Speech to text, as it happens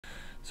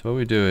So what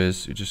we do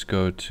is we just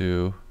go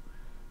to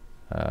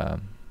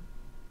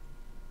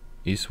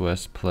East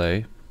West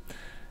Play,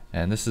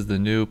 and this is the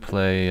new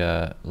Play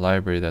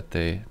library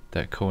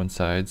that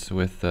coincides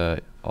with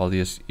all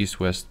these East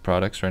West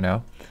products right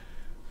now.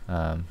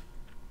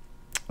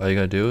 All you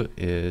gotta do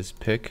is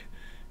pick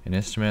an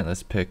instrument.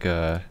 Let's pick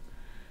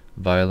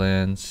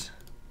violins,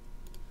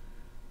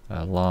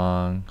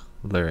 long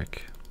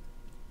lyric.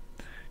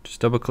 Just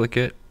double click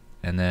it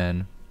and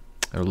then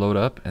it'll load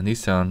up, and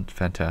these sound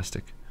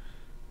fantastic.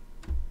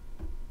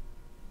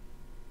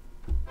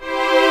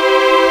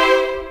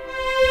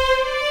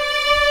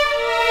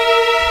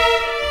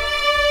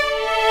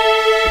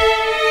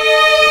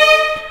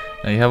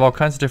 Now you have all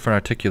kinds of different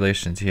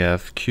articulations. You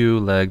have Q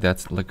leg,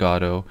 that's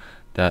legato.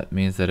 That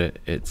means that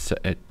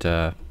it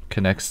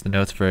connects the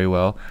notes very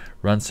well.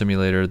 Run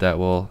simulator, that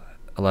will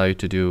allow you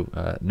to do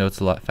notes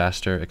a lot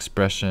faster.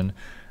 Expression,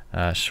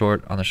 on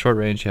the short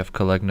range you have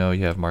collegno,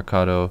 you have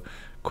marcato,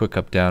 quick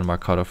up down,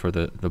 marcato for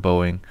the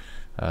bowing,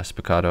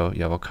 spiccato.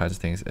 You have all kinds of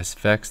things.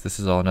 Effects, this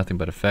is all nothing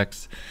but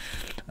effects.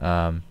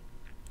 So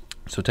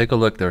take a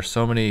look. There are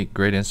so many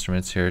great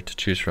instruments here to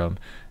choose from,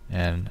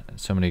 and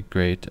so many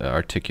great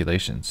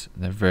articulations.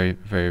 They're very,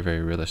 very, very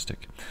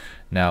realistic.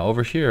 Now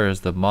over here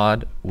is the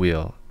mod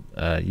wheel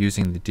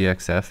using the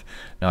DXF.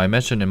 Now I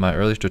mentioned in my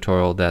earlier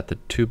tutorial that the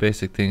two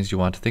basic things you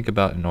want to think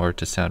about in order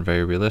to sound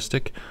very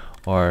realistic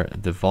are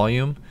the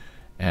volume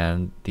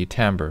and the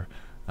timbre,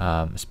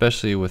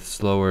 especially with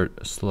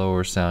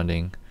slower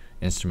sounding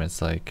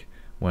instruments, like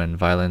when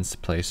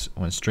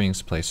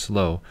strings play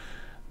slow.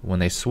 When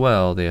they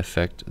swell, they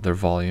affect their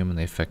volume and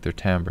they affect their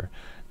timbre.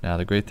 Now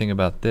the great thing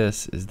about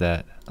this is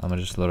that I'm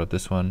gonna just load up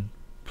this one,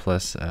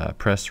 plus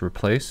press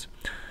replace.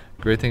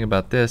 Great thing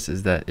about this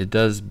is that it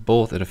does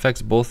both. It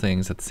affects both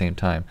things at the same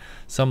time.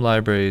 Some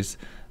libraries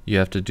you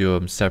have to do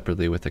them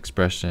separately with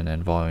expression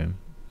and volume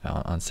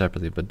on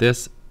separately, but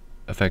this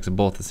affects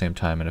both at the same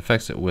time and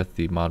affects it with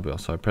the mod wheel.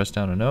 So I press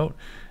down a note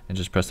and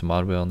just press the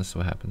mod wheel, and this is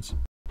what happens.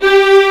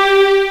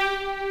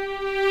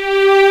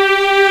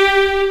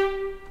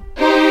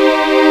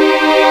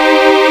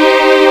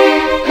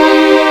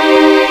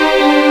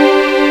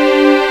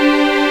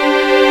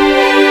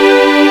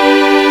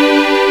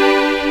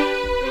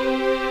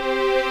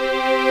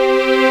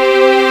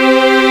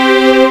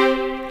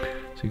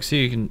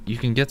 See, you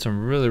can get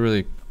some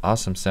really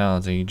awesome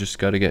sounds, and you just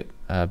got to get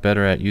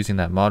better at using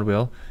that mod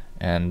wheel,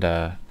 and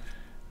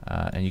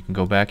you can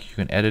go back, you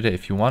can edit it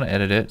if you want to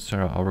edit it.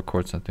 So I'll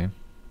record something.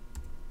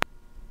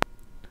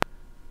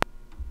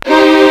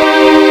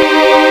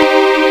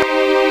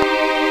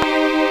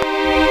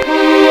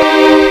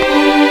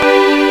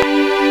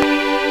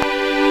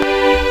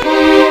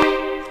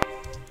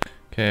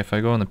 Okay, if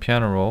I go in the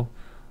piano roll,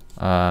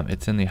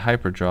 it's in the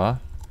hyperdraw,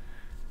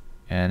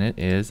 and it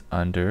is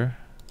under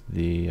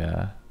the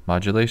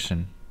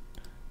modulation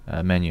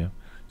menu.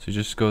 So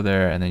just go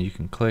there, and then you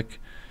can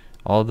click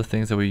all the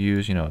things that we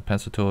use. You know, a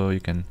pencil tool you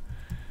can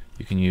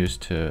use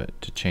to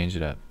change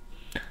it up.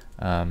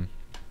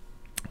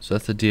 So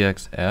that's the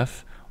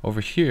DXF. Over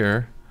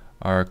here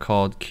are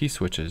called key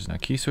switches. Now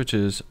key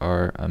switches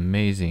are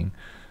amazing.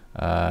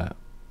 Let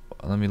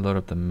me load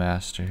up the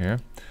master here.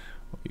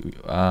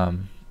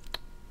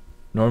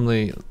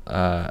 Normally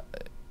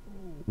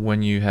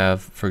when you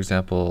have, for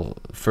example,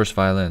 first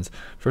violins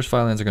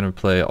are going to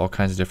play all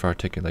kinds of different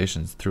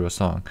articulations through a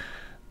song.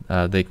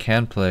 They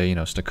can play, you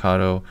know,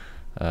 staccato,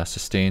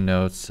 sustained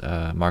notes,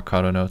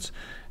 marcato notes,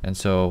 and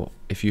so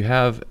if you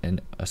have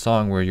a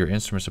song where your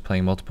instruments are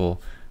playing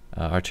multiple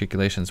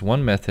articulations,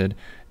 one method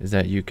is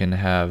that you can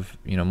have,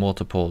 you know,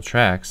 multiple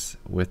tracks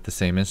with the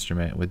same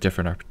instrument with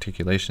different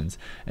articulations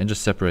and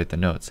just separate the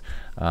notes.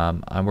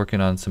 I'm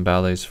working on some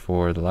ballets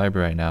for the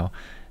library right now,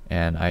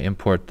 and I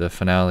import the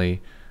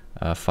finale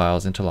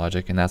files into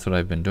Logic, and that's what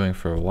I've been doing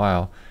for a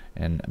while.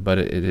 But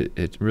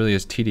it really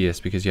is tedious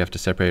because you have to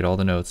separate all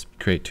the notes,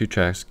 create two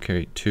tracks,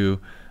 create two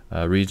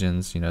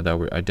regions, you know, that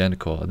were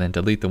identical, and then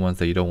delete the ones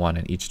that you don't want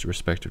in each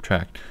respective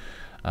track.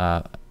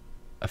 A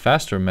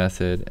faster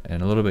method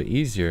and a little bit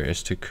easier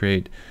is to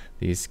create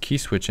these key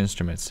switch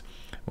instruments.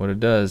 What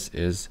it does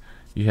is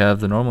you have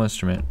the normal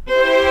instrument,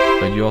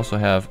 but you also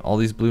have all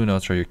these blue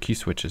notes are your key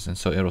switches, and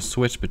so it'll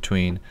switch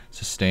between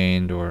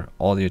sustained or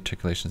all the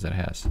articulations that it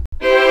has.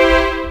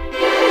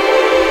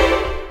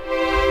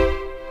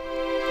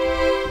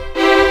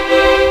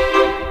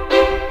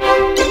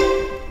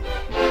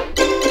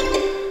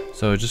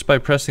 So just by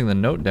pressing the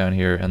note down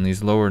here and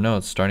these lower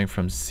notes starting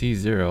from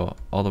C0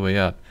 all the way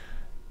up,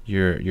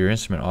 your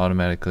instrument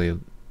automatically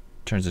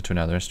turns into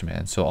another instrument.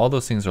 And so all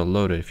those things are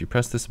loaded. If you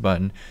press this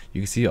button,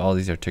 you can see all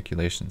these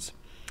articulations.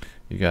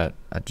 You got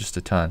just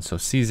a ton. So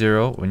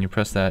C0, when you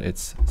press that,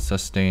 it's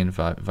sustained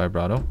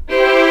vibrato.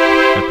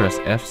 If I press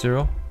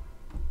F0,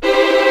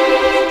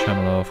 it's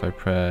tremolo. If I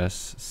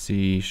press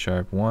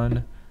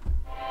C#1,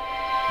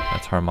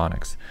 that's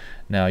harmonics.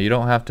 Now you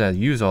don't have to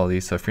use all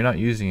these, so if you're not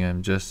using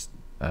them, just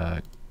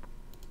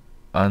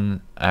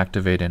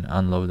unactivate and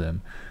unload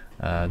them.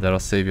 That'll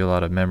save you a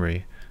lot of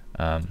memory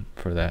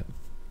for that.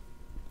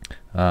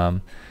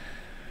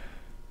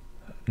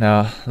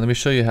 Now let me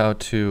show you how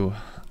to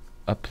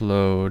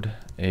upload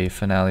a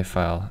Finale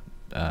file,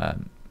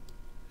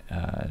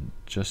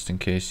 just in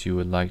case you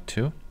would like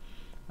to.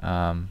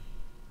 Oh,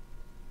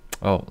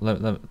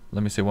 let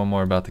me say one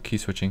more about the key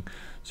switching.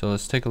 So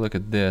let's take a look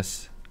at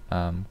this.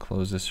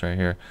 Close this right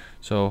here.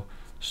 So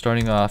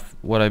starting off,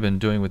 what I've been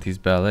doing with these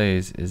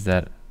ballets is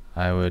that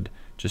I would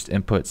just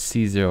input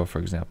C0, for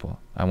example.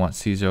 I want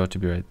C0 to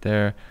be right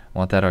there. I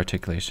want that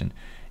articulation.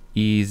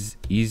 E's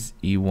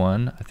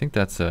E1. I think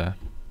that's a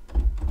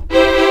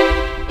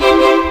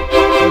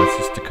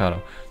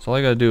staccato. So all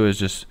I gotta do is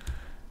just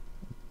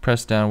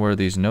press down where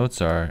these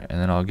notes are,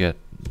 and then I'll get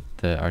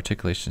the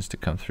articulations to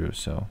come through.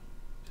 So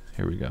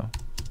here we go.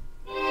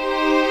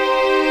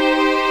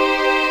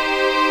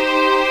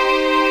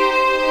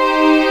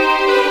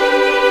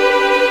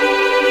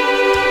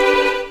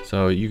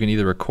 So you can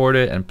either record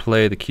it and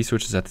play the key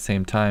switches at the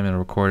same time and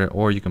record it,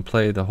 or you can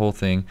play the whole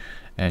thing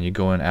and you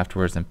go in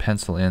afterwards and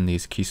pencil in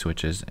these key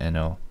switches and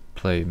it'll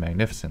play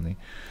magnificently.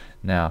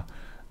 Now,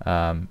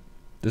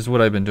 this is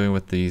what I've been doing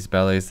with these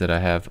ballets that I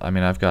have. I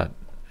mean, I've got,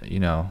 you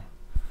know,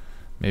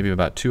 maybe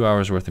about 2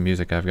 hours worth of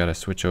music I've got to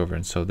switch over,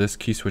 and so this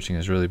key switching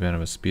has really been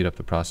able to speed up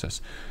the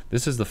process.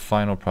 This is the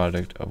final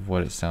product of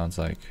what it sounds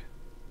like.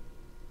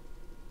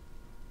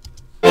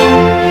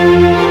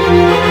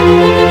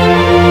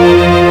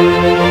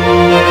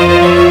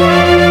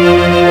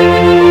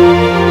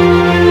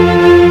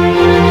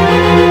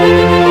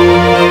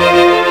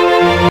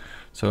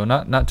 So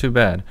not too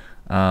bad.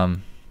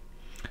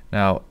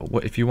 Now,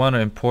 if you want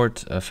to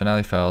import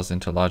Finale files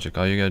into Logic,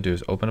 all you gotta do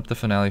is open up the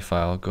Finale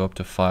file, go up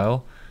to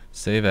File,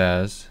 Save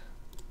As,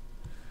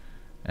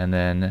 and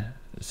then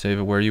save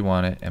it where you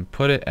want it, and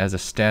put it as a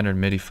standard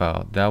MIDI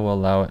file. That will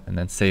allow it, and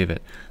then save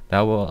it. That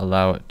will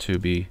allow it to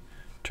be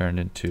turned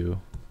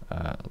into,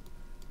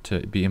 to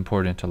be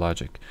imported into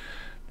Logic.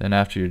 Then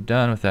after you're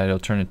done with that, it'll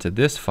turn into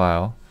this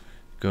file.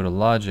 Go to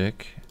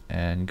Logic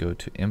and go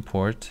to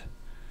Import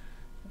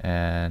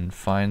and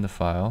find the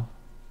file.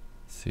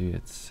 See,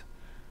 it's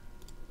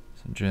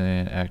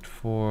Julian Act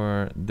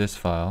 4, this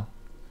file.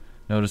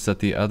 Notice that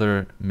the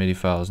other MIDI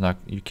file is not,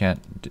 you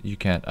can't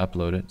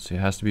upload it, so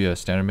it has to be a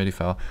standard MIDI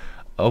file.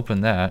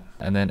 Open that,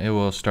 and then it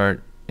will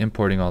start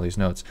importing all these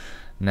notes.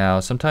 Now,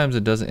 sometimes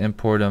it doesn't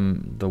import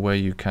them the way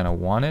you kind of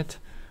want it,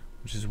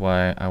 which is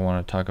why I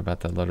want to talk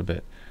about that a little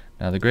bit.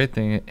 Now, the great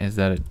thing is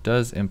that it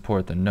does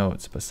import the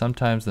notes, but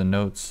sometimes the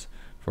notes,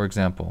 for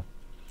example,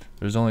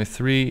 there's only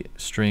 3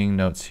 string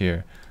notes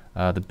here.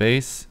 The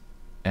bass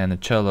and the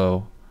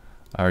cello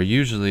are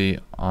usually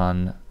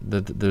on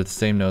they're the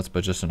same notes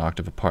but just an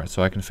octave apart,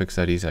 so I can fix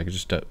that easy. I can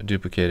just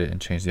duplicate it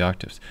and change the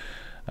octaves.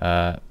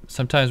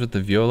 Sometimes with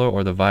the viola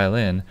or the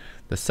violin,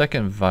 the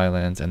second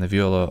violins and the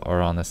viola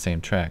are on the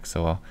same track,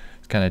 so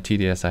it's kind of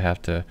tedious. I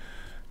have to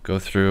go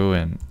through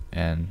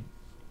and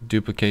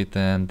duplicate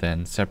them,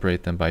 then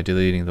separate them by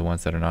deleting the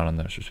ones that are not on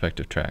those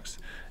respective tracks.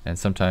 And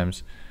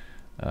sometimes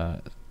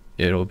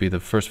it'll be the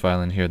first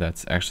violin here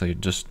that's actually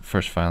just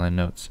first violin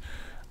notes.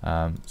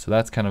 So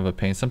that's kind of a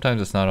pain.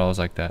 Sometimes it's not always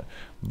like that,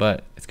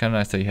 but it's kind of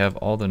nice that you have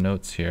all the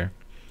notes here.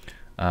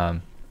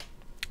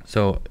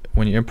 So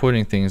when you're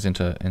importing things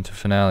into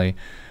Finale,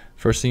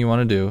 first thing you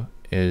want to do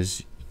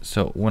is,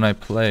 so when I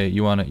play,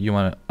 you want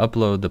to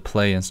upload the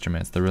play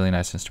instruments, the really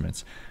nice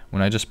instruments.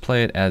 When I just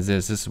play it as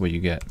is, this is what you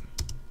get.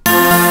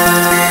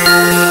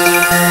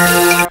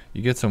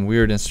 You get some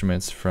weird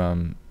instruments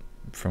from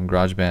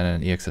GarageBand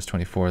and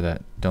EXS24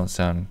 that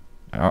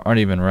aren't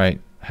even right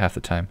half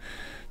the time.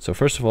 So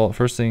first of all,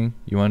 first thing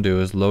you want to do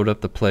is load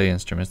up the play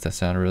instruments that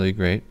sound really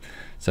great.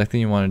 Second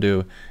thing you want to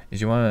do is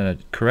you want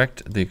to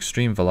correct the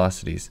extreme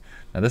velocities.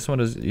 Now this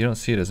one is, you don't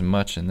see it as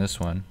much in this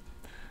one,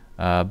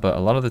 but a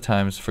lot of the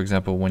times, for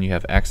example, when you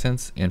have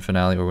accents in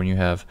Finale or when you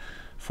have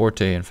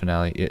forte in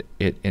Finale,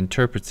 it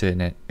interprets it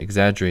and it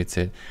exaggerates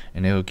it,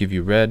 and it will give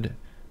you red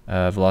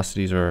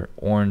velocities or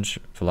orange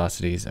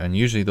velocities, and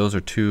usually those are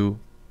too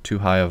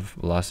high of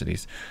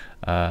velocities.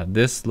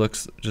 This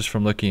looks, just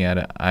from looking at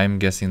it, I'm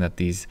guessing that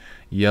these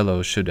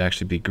yellows should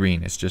actually be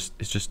green. It's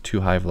just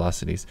too high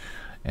velocities,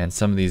 and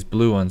some of these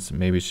blue ones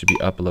maybe should be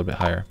up a little bit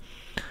higher.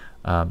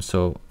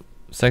 So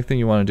second thing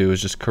you want to do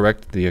is just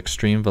correct the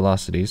extreme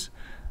velocities.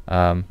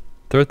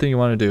 Third thing you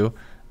want to do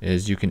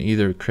is you can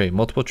either create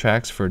multiple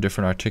tracks for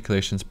different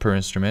articulations per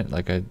instrument,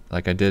 like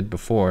I did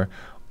before,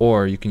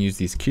 or you can use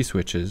these key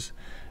switches,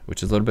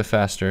 which is a little bit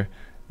faster,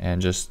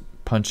 and just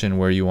punch in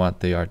where you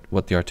want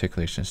what the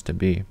articulations to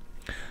be.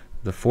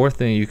 The fourth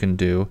thing you can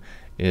do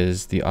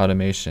is the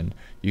automation.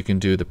 You can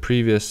do the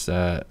previous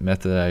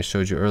method that I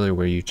showed you earlier,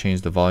 where you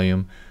change the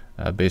volume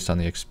based on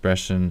the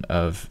expression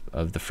of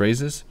the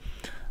phrases,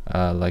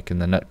 like in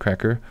the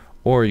Nutcracker,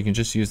 or you can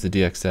just use the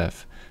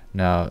DXF.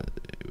 Now,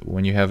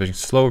 when you're having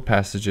slower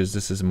passages,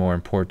 this is more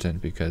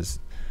important because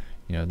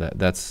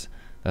that's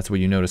what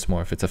you notice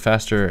more. If it's a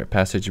faster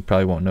passage, you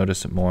probably won't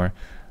notice it more,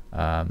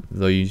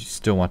 though you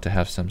still want to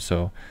have some.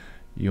 So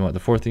the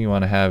fourth thing you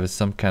want to have is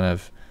some kind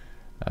of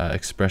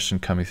expression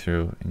coming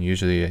through, and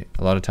usually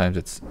a lot of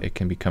times it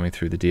can be coming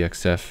through the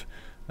DXF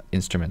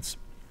instruments.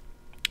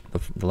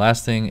 The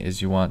last thing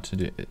is you want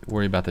to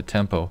worry about the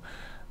tempo.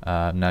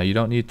 Now you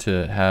don't need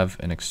to have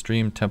an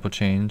extreme tempo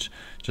change,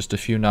 just a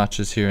few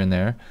notches here and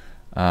there,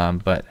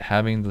 but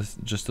having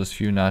just those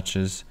few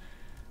notches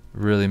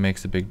really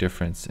makes a big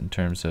difference in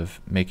terms of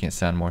making it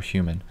sound more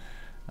human.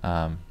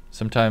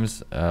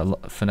 Sometimes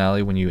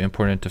Finale, when you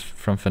import it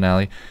from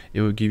Finale,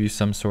 it would give you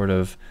some sort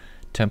of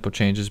tempo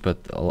changes, but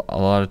a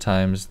lot of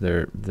times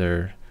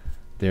they're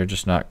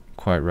just not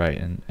quite right,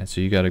 and so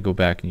you got to go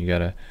back and you got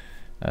to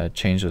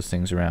change those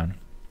things around.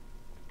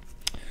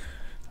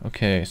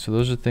 Okay, so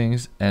those are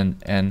things,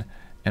 and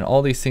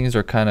all these things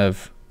are kind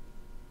of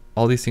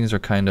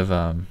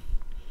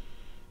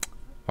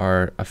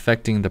are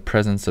affecting the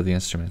presence of the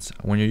instruments.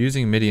 When you're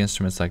using MIDI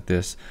instruments like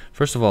this,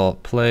 first of all,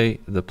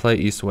 the Play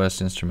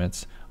East-West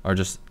instruments are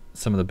just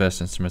some of the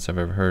best instruments I've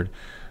ever heard,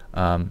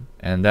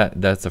 and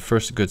that's the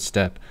first good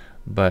step.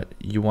 But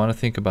you want to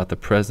think about the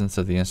presence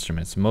of the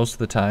instruments. Most of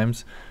the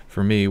times,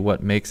 for me,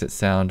 what makes it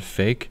sound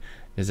fake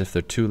is if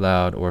they're too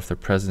loud or if their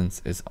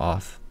presence is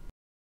off.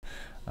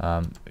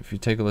 If you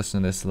take a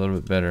listen to this a little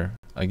bit better,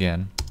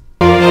 again,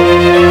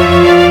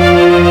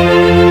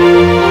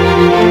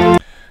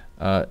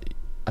 I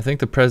think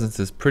the presence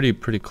is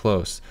pretty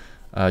close.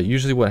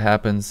 Usually what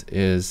happens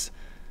is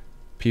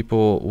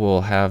people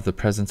will have the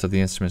presence of the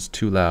instruments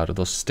too loud, or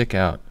they'll stick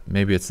out.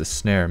 Maybe it's the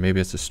snare,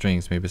 maybe it's the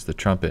strings, maybe it's the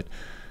trumpet.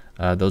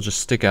 They'll just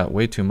stick out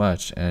way too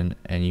much, and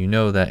you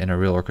know that in a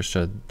real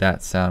orchestra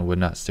that sound would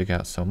not stick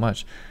out so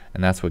much,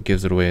 and that's what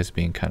gives it away as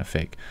being kind of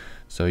fake.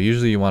 So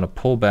usually you want to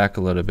pull back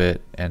a little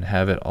bit and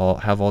have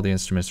all the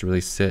instruments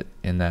really sit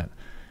in that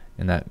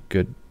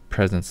good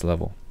presence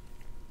level.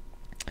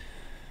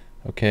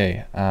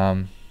 Okay,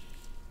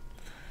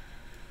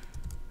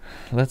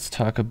 let's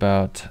talk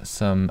about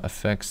some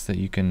effects that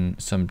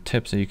some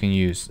tips that you can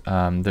use.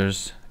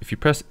 If you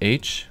press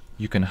H,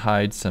 you can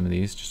hide some of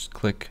these. Just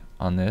click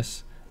on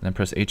this and then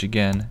press H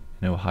again, and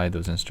it will hide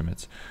those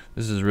instruments.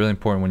 This is really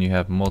important when you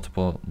have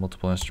multiple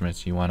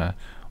instruments. You want to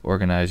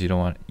organize. You don't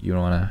want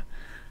to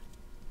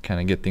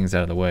kind of get things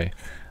out of the way.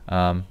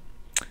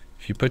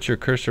 If you put your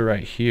cursor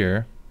right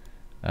here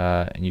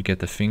and you get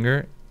the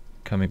finger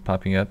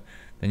popping up,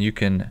 then you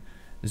can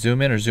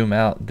zoom in or zoom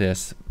out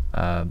this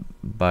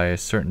by a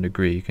certain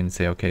degree. You can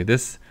say, okay,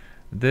 this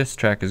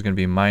track is going to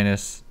be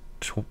minus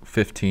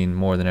 15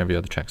 more than every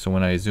other track. So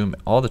when I zoom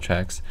all the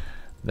tracks,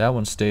 that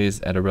one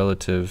stays at a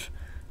relative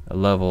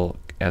level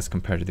as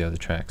compared to the other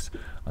tracks.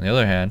 On the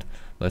other hand,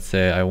 let's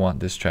say I want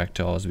this track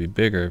to always be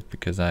bigger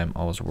because I'm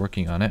always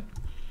working on it,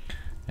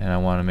 and I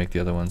want to make the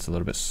other ones a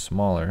little bit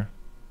smaller.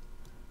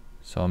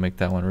 So I'll make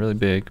that one really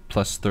big,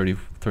 plus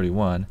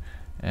 31,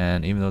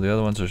 and even though the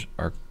other ones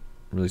are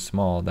really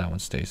small, that one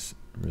stays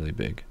really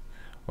big.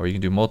 Or you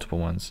can do multiple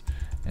ones,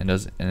 and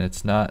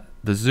it's not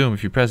the zoom.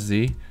 If you press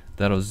Z,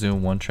 that'll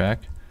zoom one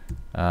track,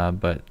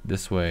 but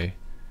this way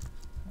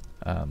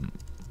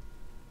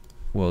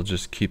we'll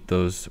just keep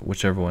those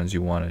whichever ones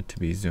you want it to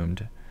be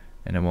zoomed,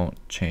 and it won't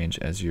change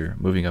as you're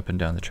moving up and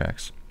down the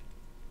tracks.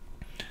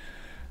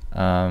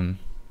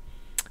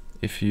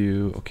 If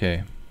you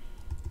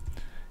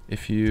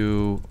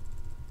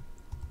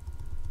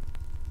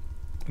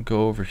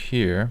go over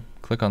here,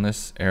 click on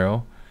this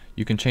arrow,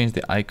 you can change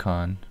the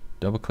icon.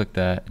 Double click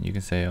that, and you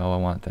can say, oh, I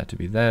want that to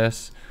be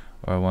this,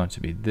 or I want it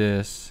to be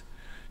this.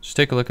 Just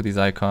take a look at these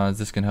icons.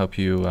 This can help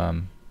you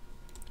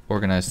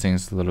organize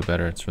things a little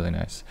better. It's really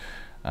nice.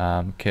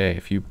 Okay,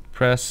 if you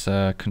press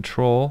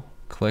Control,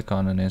 click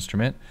on an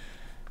instrument,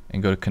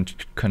 and go to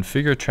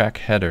Configure Track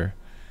Header,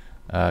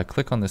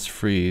 click on this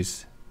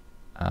freeze,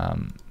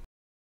 and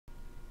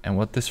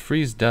what this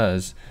freeze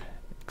does,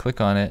 click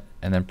on it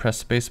and then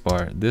press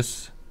spacebar.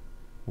 This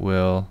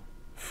will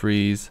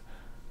freeze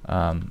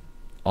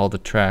all the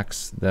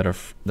tracks that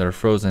are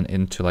frozen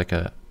into like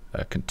a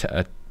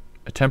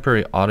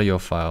temporary audio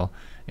file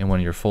in one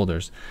of your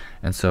folders,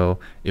 and so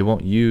it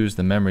won't use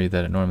the memory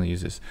that it normally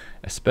uses.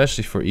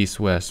 Especially for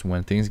East-West,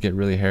 when things get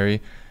really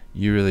hairy,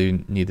 you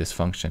really need this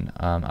function.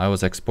 I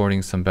was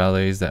exporting some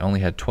ballets that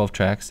only had 12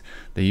 tracks.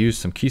 They used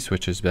some key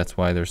switches, that's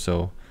why they're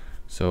so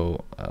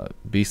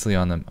beastly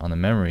on the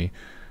memory,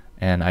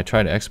 and I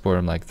tried to export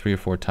them like 3 or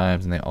 4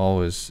 times, and they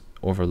always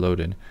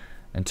overloaded.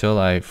 Until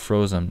I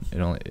froze them,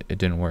 it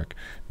didn't work.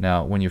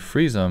 Now when you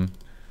freeze them,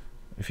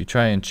 if you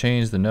try and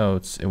change the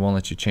notes, it won't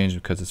let you change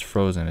it because it's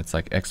frozen. It's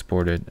like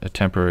exported, a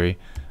temporary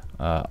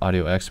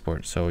audio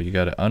export. So you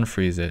got to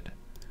unfreeze it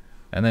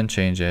and then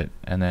change it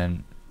and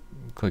then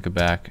click it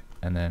back,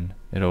 and then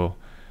it'll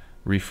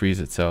refreeze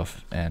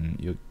itself and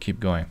you'll keep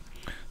going.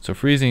 So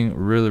freezing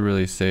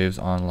really saves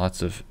on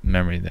lots of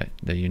memory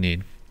that you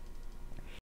need.